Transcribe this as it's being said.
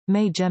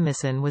Mae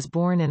Jemison was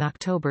born in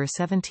October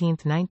 17,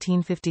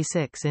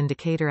 1956 in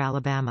Decatur,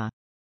 Alabama.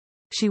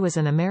 She was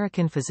an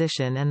American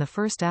physician and the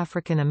first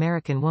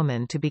African-American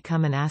woman to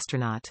become an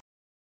astronaut.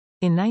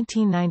 In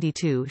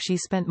 1992 she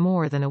spent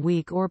more than a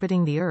week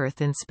orbiting the Earth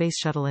in Space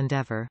Shuttle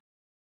Endeavour.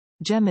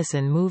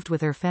 Jemison moved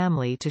with her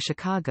family to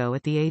Chicago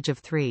at the age of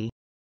 3.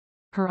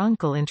 Her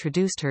uncle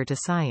introduced her to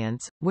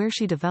science, where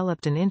she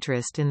developed an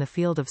interest in the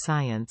field of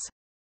science.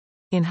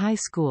 In high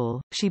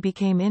school, she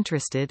became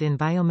interested in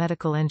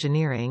biomedical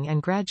engineering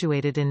and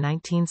graduated in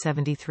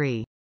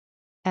 1973.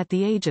 At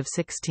the age of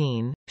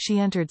 16, she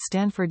entered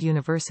Stanford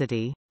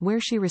University, where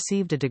she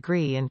received a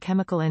degree in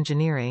chemical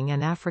engineering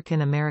and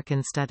African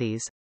American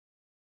studies.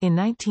 In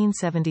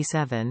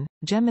 1977,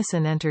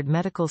 Jemison entered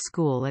medical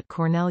school at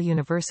Cornell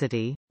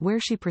University, where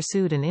she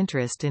pursued an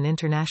interest in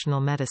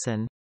international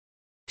medicine.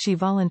 She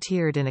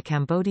volunteered in a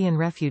Cambodian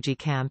refugee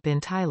camp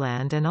in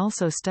Thailand and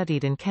also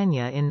studied in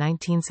Kenya in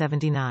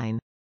 1979.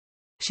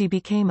 She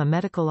became a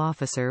medical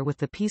officer with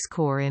the Peace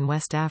Corps in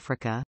West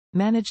Africa,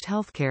 managed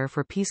healthcare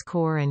for Peace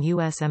Corps and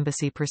U.S.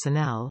 Embassy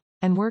personnel,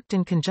 and worked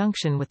in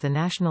conjunction with the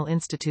National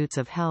Institutes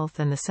of Health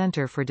and the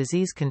Center for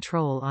Disease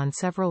Control on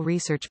several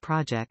research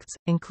projects,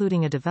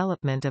 including a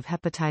development of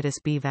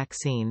hepatitis B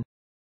vaccine.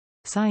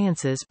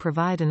 Sciences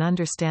provide an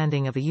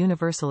understanding of a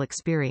universal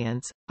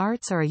experience,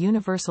 arts are a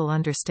universal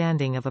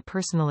understanding of a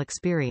personal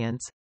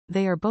experience.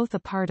 They are both a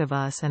part of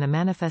us and a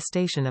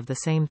manifestation of the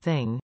same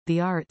thing.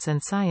 The arts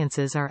and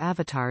sciences are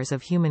avatars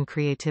of human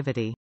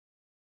creativity.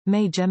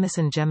 Mae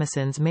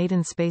Jemison's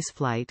maiden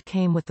spaceflight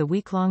came with the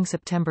week-long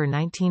September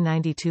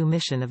 1992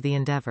 mission of the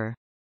Endeavour.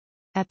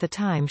 At the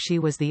time she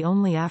was the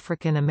only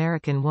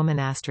African-American woman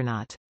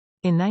astronaut.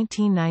 In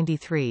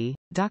 1993,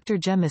 Dr.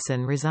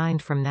 Jemison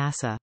resigned from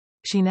NASA.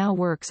 She now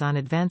works on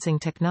advancing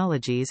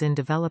technologies in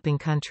developing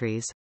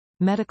countries.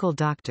 Medical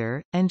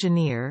doctor,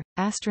 engineer,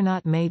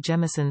 astronaut Mae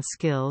Jemison's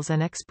skills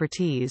and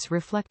expertise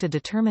reflect a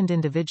determined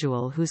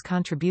individual whose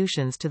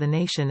contributions to the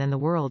nation and the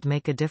world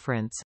make a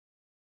difference.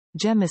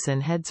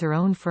 Jemison heads her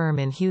own firm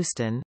in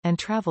Houston, and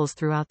travels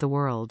throughout the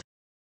world.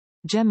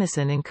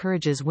 Jemison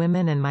encourages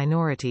women and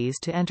minorities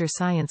to enter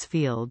science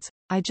fields.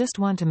 I just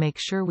want to make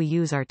sure we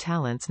use our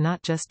talents,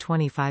 not just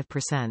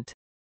 25%.